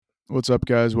What's up,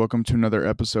 guys? Welcome to another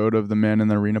episode of the Man in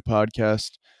the Arena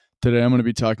podcast. Today, I'm going to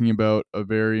be talking about a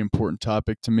very important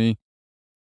topic to me.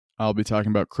 I'll be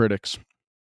talking about critics.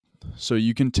 So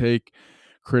you can take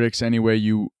critics any way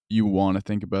you want to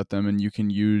think about them, and you can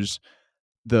use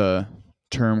the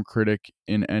term critic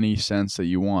in any sense that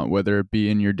you want, whether it be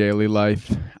in your daily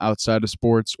life outside of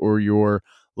sports or your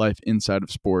life inside of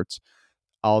sports.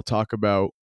 I'll talk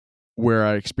about where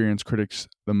I experience critics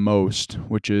the most,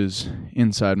 which is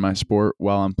inside my sport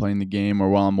while I'm playing the game or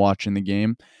while I'm watching the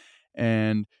game.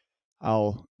 And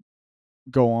I'll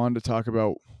go on to talk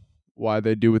about why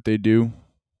they do what they do.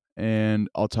 And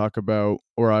I'll talk about,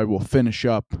 or I will finish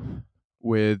up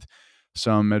with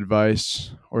some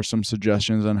advice or some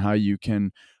suggestions on how you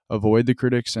can avoid the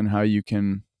critics and how you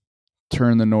can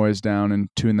turn the noise down and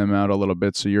tune them out a little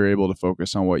bit so you're able to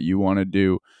focus on what you want to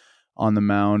do on the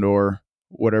mound or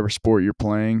whatever sport you're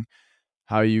playing,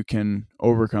 how you can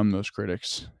overcome those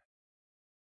critics.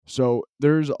 So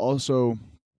there's also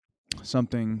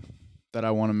something that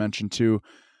I want to mention too.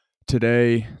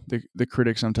 Today, the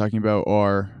critics I'm talking about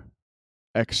are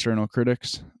external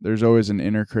critics. There's always an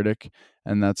inner critic,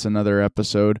 and that's another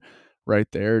episode right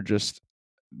there. Just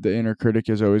the inner critic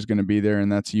is always going to be there,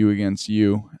 and that's you against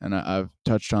you. And I've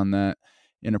touched on that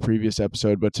in a previous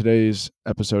episode, but today's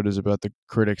episode is about the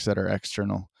critics that are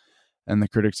external and the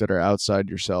critics that are outside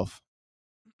yourself.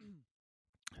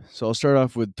 So I'll start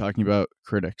off with talking about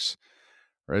critics,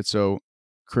 right? So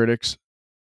critics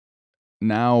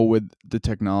now, with the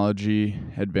technology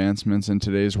advancements in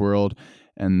today's world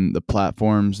and the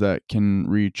platforms that can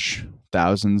reach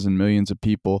thousands and millions of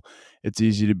people, it's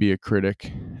easy to be a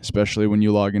critic, especially when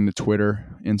you log into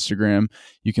Twitter, Instagram.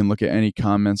 You can look at any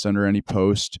comments under any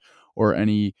post or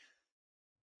any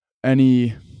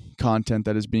content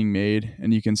that is being made,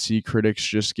 and you can see critics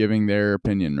just giving their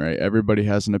opinion, right? Everybody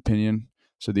has an opinion.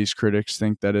 So these critics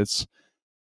think that it's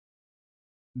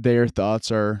their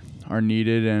thoughts are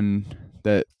needed, and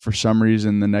that for some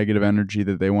reason the negative energy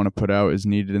that they want to put out is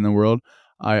needed in the world.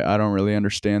 I don't really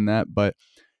understand that, but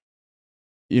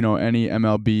any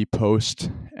MLB post,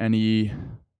 any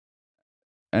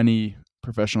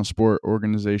professional sport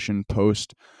organization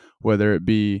post, whether it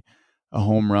be a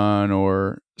home run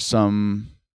or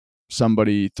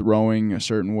somebody throwing a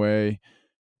certain way,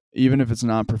 even if it's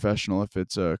not professional, if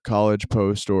it's a college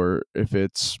post or if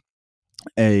it's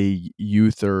a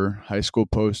youth or high school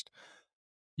post.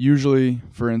 Usually,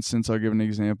 for instance, I'll give an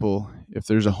example. If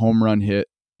there's a home run hit,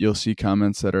 you'll see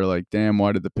comments that are like, damn,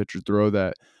 why did the pitcher throw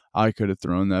that? I could have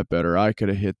thrown that better. I could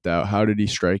have hit that. How did he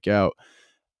strike out?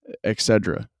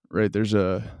 Etc. Right? There's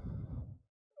an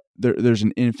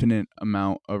infinite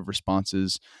amount of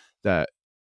responses that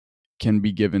can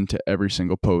be given to every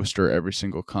single post or every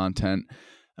single content,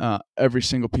 every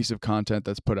single piece of content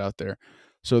that's put out there.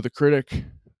 So the critic,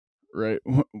 right?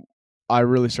 I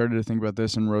really started to think about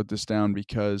this and wrote this down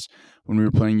because when we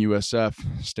were playing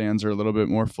USF, stands are a little bit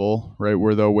more full, right?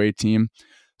 We're the away team.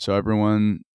 So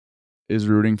everyone is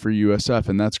rooting for USF,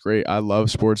 and that's great. I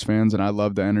love sports fans, and I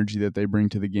love the energy that they bring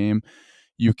to the game.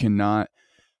 You cannot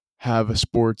have a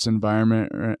sports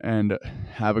environment and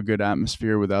have a good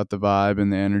atmosphere without the vibe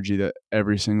and the energy that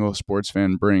every single sports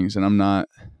fan brings. And I'm not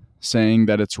saying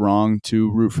that it's wrong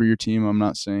to root for your team. I'm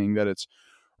not saying that it's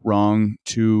wrong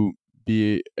to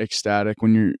be ecstatic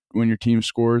when your team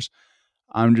scores.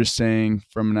 I'm just saying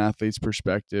from an athlete's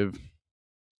perspective,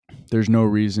 there's no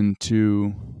reason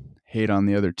to hate on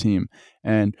the other team.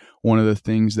 And one of the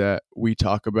things that we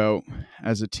talk about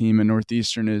as a team in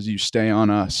Northeastern is you stay on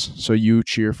us. So you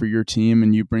cheer for your team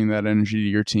and you bring that energy to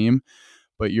your team,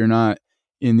 but you're not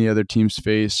in the other team's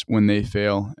face when they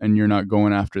fail, and you're not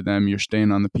going after them. You're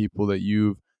staying on the people that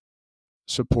you've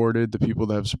supported, the people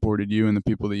that have supported you, and the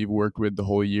people that you've worked with the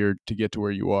whole year to get to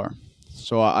where you are.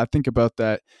 So I think about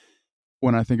that.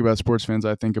 When I think about sports fans,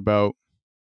 I think about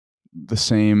the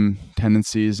same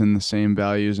tendencies and the same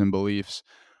values and beliefs.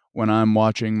 When I'm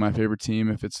watching my favorite team,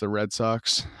 if it's the Red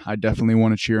Sox, I definitely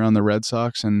want to cheer on the Red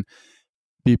Sox and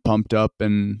be pumped up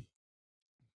and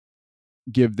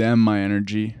give them my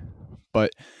energy.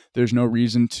 But there's no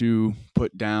reason to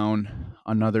put down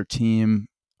another team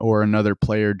or another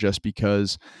player just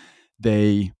because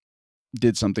they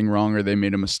did something wrong or they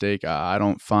made a mistake. I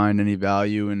don't find any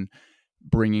value in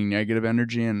bringing negative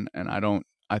energy, and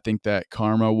I think that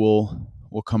karma will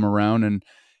come around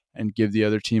and give the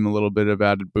other team a little bit of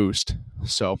added boost.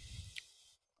 So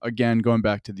again, going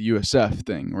back to the USF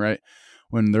thing, right?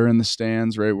 When they're in the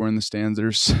stands, right? We're in the stands.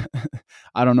 There's,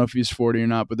 I don't know if he's 40 or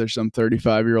not, but there's some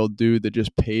 35-year-old dude that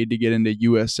just paid to get into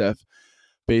USF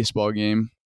baseball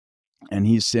game. And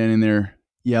he's standing there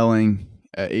yelling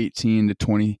at 18 to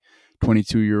 20,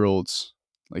 22-year-olds,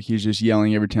 Like he's just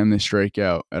yelling every time they strike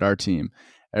out at our team.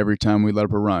 Every time we let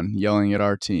up a run, yelling at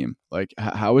our team. Like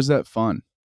how is that fun?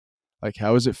 Like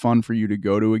how is it fun for you to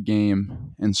go to a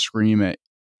game and scream at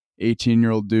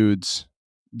 18-year-old dudes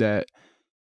that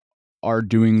are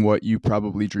doing what you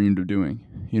probably dreamed of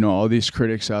doing? All these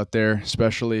critics out there,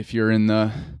 especially if you're in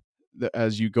the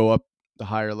as you go up the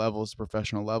higher levels,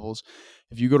 professional levels,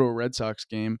 if you go to a Red Sox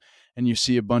game and you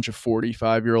see a bunch of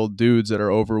 45-year-old dudes that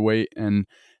are overweight and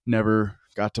never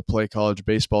got to play college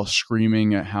baseball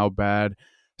screaming at how bad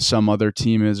some other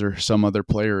team is or some other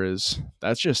player is,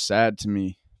 that's just sad to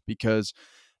me, because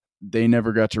they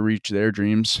never got to reach their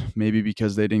dreams, maybe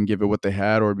because they didn't give it what they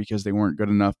had or because they weren't good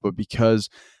enough, but because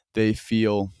they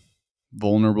feel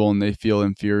vulnerable and they feel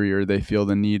inferior, they feel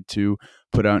the need to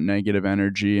put out negative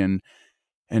energy and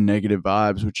negative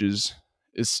vibes, which is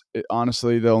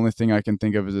honestly the only thing I can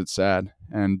think of is it's sad.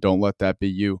 And don't let that be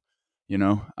you.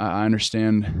 I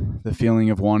understand the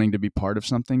feeling of wanting to be part of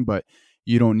something, but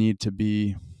you don't need to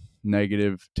be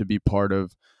negative to be part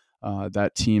of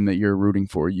that team that you're rooting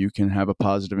for. You can have a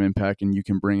positive impact and you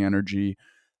can bring energy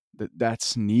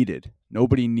that's needed.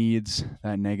 Nobody needs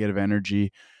that negative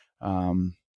energy,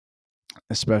 um,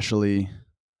 especially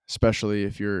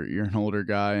if you're an older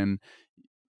guy and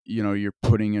you're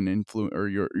putting an influence, or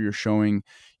you're showing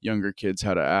younger kids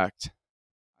how to act.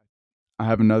 I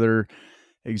have another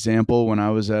example. When I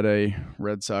was at a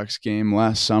Red Sox game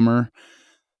last summer,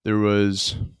 there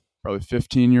was probably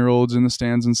 15-year-olds in the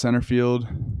stands in center field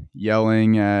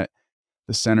yelling at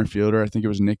the center fielder. I think it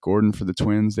was Nick Gordon for the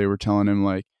Twins. They were telling him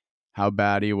like how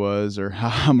bad he was or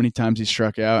how many times he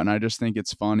struck out. And I just think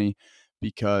it's funny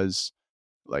because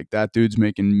like that dude's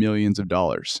making millions of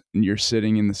dollars and you're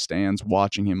sitting in the stands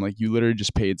watching him. Like you literally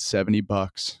just paid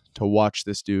 $70 to watch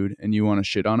this dude and you want to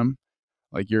shit on him.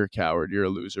 Like you're a coward. You're a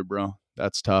loser, bro.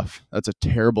 That's tough. That's a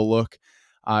terrible look.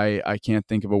 I can't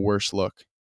think of a worse look.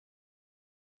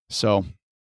 So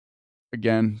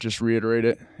again, just reiterate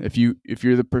it. If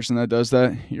you're the person that does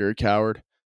that, you're a coward.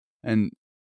 And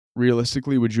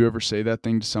realistically, would you ever say that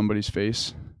thing to somebody's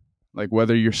face? Like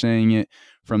whether you're saying it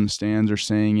from the stands or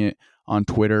saying it on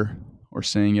Twitter or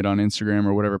saying it on Instagram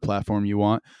or whatever platform you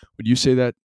want, would you say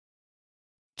that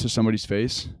to somebody's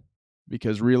face?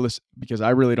 Because I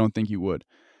really don't think you would.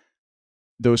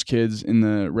 Those kids in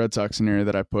the Red Sox scenario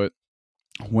that I put,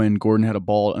 when Gordon had a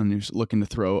ball and he was looking to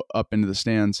throw up into the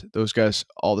stands, those guys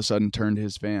all of a sudden turned to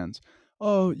his fans.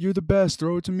 Oh, you're the best.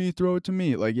 Throw it to me. Throw it to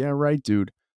me. Like, yeah, right,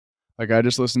 dude. Like, I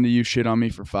just listened to you shit on me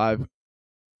for 5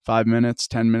 minutes,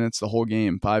 10 minutes, the whole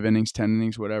game, 5 innings, 10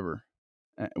 innings, whatever.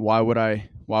 Why would I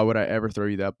ever throw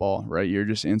you that ball, right? You're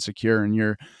just insecure and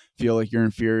you feel like you're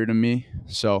inferior to me.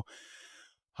 So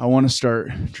I want to start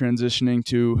transitioning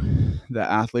to the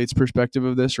athlete's perspective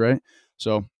of this, right?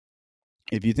 So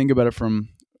if you think about it from,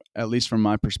 at least from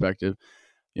my perspective,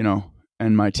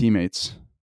 and my teammates,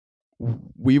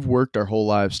 we've worked our whole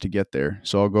lives to get there.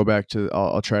 So I'll go back to,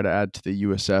 I'll try to add to the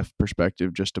USF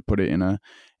perspective just to put it in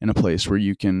a place where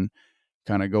you can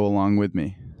kind of go along with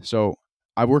me. So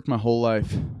I've worked my whole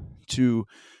life to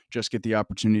just get the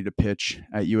opportunity to pitch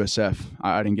at USF.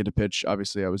 I didn't get to pitch.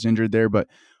 Obviously I was injured there, but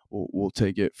we'll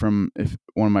take it from if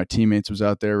one of my teammates was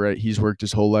out there, right? He's worked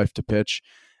his whole life to pitch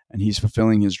and he's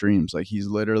fulfilling his dreams. Like he's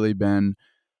literally been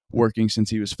working since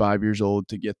he was 5 years old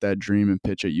to get that dream and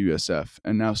pitch at USF.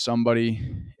 And now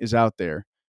somebody is out there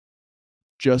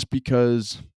just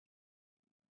because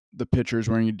the pitcher is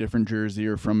wearing a different jersey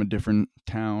or from a different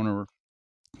town or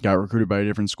got recruited by a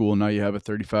different school. Now you have a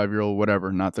 35-year-old,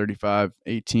 whatever, not 35,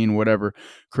 18, whatever,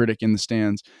 critic in the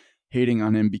stands hating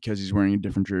on him because he's wearing a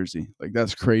different jersey. Like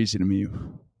that's crazy to me,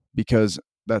 because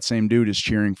that same dude is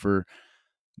cheering for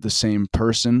the same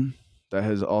person that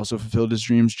has also fulfilled his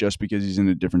dreams just because he's in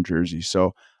a different jersey.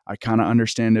 So I kind of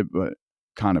understand it, but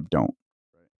kind of don't.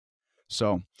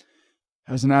 So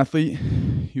as an athlete,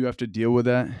 you have to deal with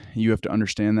that. You have to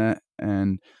understand that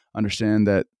and understand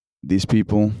that these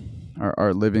people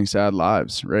are living sad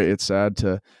lives, right? It's sad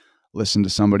to listen to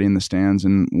somebody in the stands.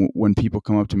 And when people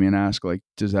come up to me and ask, like,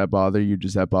 does that bother you?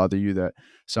 Does that bother you that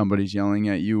somebody's yelling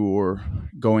at you or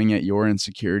going at your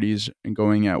insecurities and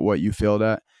going at what you failed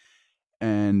at?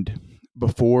 And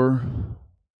before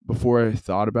I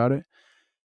thought about it,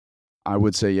 I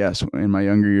would say yes. In my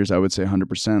younger years, I would say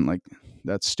 100%. Like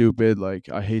that's stupid. Like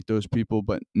I hate those people.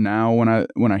 But now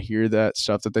when I hear that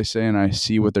stuff that they say and I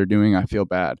see what they're doing, I feel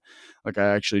bad. Like I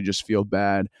actually just feel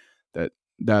bad that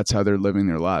that's how they're living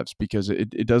their lives, because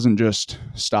it doesn't just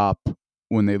stop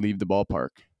when they leave the ballpark.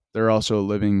 They're also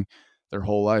living their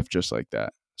whole life just like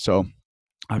that. So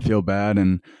I feel bad,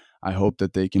 and I hope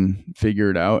that they can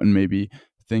figure it out and maybe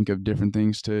think of different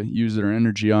things to use their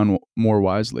energy on more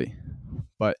wisely.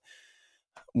 But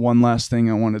one last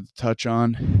thing I wanted to touch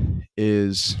on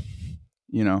is,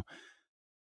 the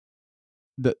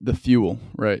fuel,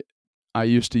 right? I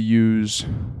used to use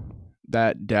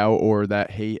that doubt or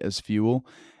that hate as fuel,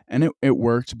 and it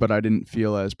worked, but I didn't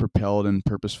feel as propelled and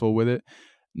purposeful with it.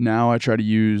 Now I try to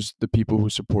use the people who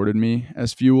supported me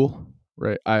as fuel,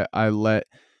 right? I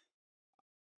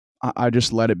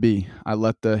just let it be. I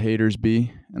let the haters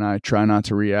be, and I try not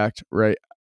to react, right?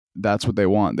 That's what they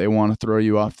want. They want to throw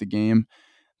you off the game.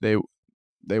 They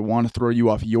they want to throw you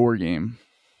off your game.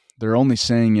 They're only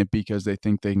saying it because they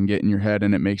think they can get in your head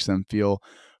and it makes them feel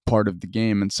part of the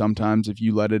game. And sometimes if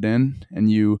you let it in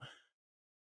and you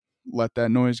let that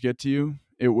noise get to you,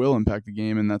 it will impact the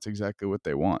game, and that's exactly what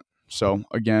they want. So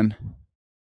again,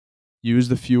 use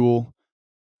the fuel,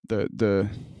 the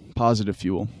positive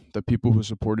fuel, the people who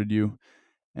supported you,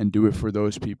 and do it for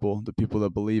those people, the people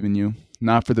that believe in you,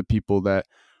 not for the people that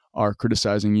are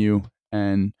criticizing you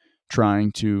and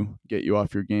trying to get you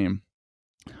off your game.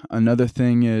 Another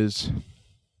thing is,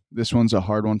 this one's a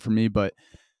hard one for me, but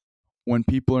when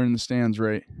people are in the stands,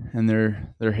 right, and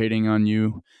they're hating on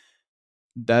you,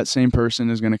 that same person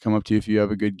is going to come up to you if you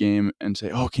have a good game and say,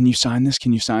 "Oh, can you sign this?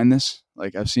 Can you sign this?"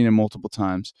 Like, I've seen it multiple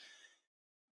times.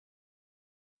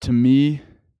 To me,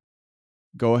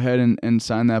 go ahead and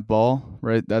sign that ball,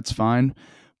 right? That's fine.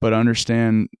 But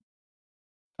understand,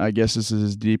 I guess this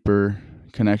is deeper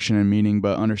connection and meaning,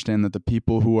 but understand that the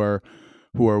people who are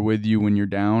with you when you're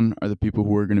down are the people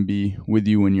who are going to be with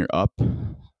you when you're up.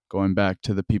 Going back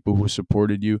to the people who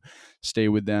supported you, stay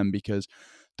with them, because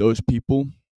those people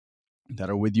that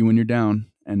are with you when you're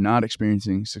down and not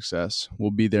experiencing success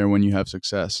will be there when you have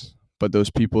success. But those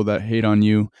people that hate on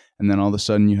you and then all of a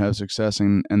sudden you have success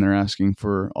and they're asking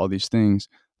for all these things,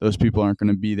 those people aren't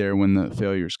going to be there when the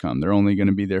failures come. They're only going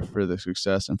to be there for the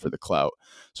success and for the clout.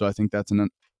 So I think that's an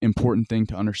important thing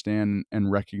to understand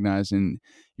and recognize in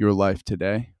your life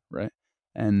today, right?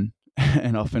 And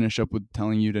and I'll finish up with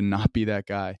telling you to not be that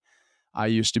guy. I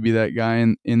used to be that guy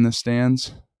in the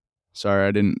stands. Sorry,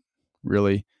 I didn't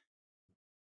really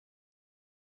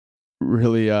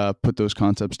put those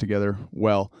concepts together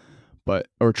well, but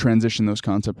or transition those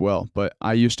concepts well. But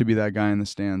I used to be that guy in the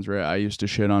stands, right? I used to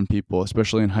shit on people,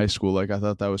 especially in high school. Like, I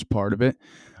thought that was part of it.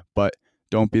 But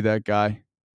don't be that guy.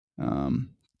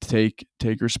 Take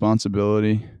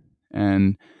responsibility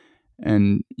and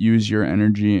use your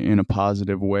energy in a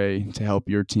positive way to help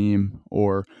your team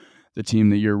or the team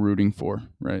that you're rooting for,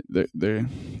 right?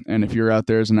 And if you're out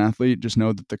there as an athlete, just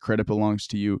know that the credit belongs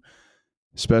to you,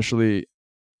 especially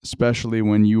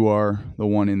when you are the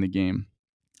one in the game.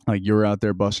 Like, you're out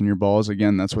there busting your balls.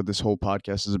 Again, that's what this whole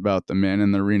podcast is about, the man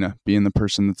in the arena, being the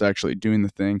person that's actually doing the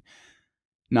thing,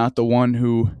 not the one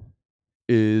who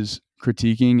is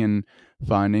critiquing and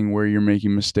finding where you're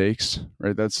making mistakes,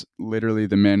 right? That's literally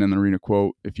the man in the arena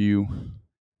quote. If you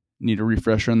need a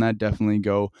refresher on that, definitely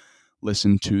go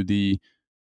listen to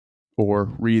or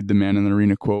read the Man in the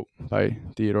Arena quote by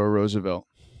Theodore Roosevelt.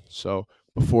 So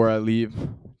before I leave,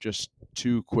 just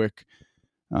two quick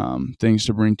things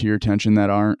to bring to your attention that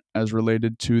aren't as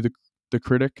related to the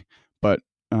critic, but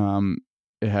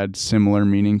it had similar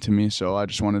meaning to me. So I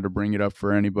just wanted to bring it up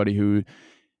for anybody who,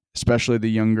 especially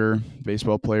the younger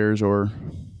baseball players or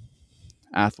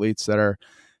athletes that are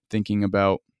thinking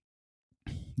about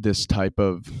this type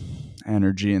of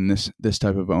energy and this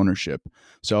type of ownership.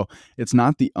 So it's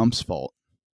not the ump's fault.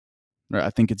 Right? I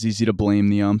think it's easy to blame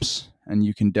the umps, and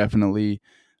you can definitely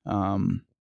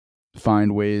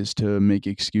find ways to make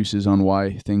excuses on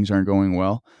why things aren't going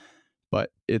well.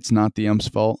 But it's not the ump's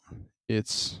fault.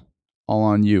 It's all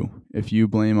on you. If you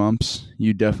blame umps,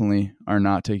 you definitely are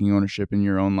not taking ownership in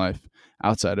your own life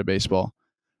outside of baseball.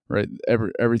 Right?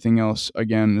 Everything else,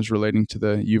 again, is relating to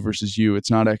the you versus you. It's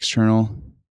not external.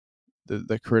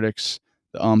 The critics,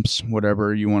 the umps,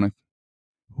 whatever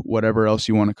else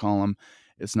you want to call them,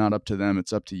 it's not up to them.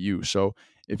 It's up to you. So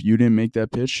if you didn't make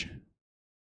that pitch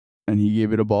and he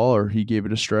gave it a ball or he gave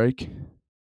it a strike,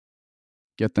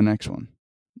 get the next one.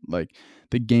 Like,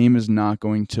 the game is not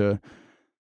going to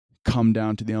come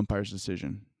down to the umpire's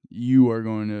decision. You are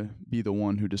going to be the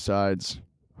one who decides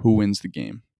who wins the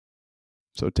game.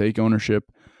 So take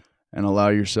ownership and allow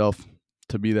yourself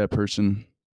to be that person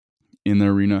in the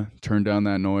arena. Turn down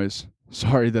that noise.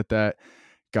 Sorry that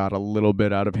got a little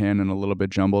bit out of hand and a little bit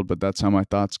jumbled, but that's how my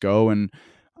thoughts go, and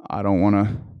I don't want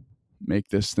to make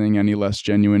this thing any less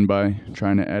genuine by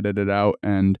trying to edit it out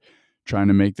and trying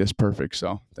to make this perfect.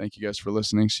 So thank you guys for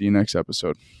listening. See you next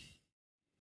episode.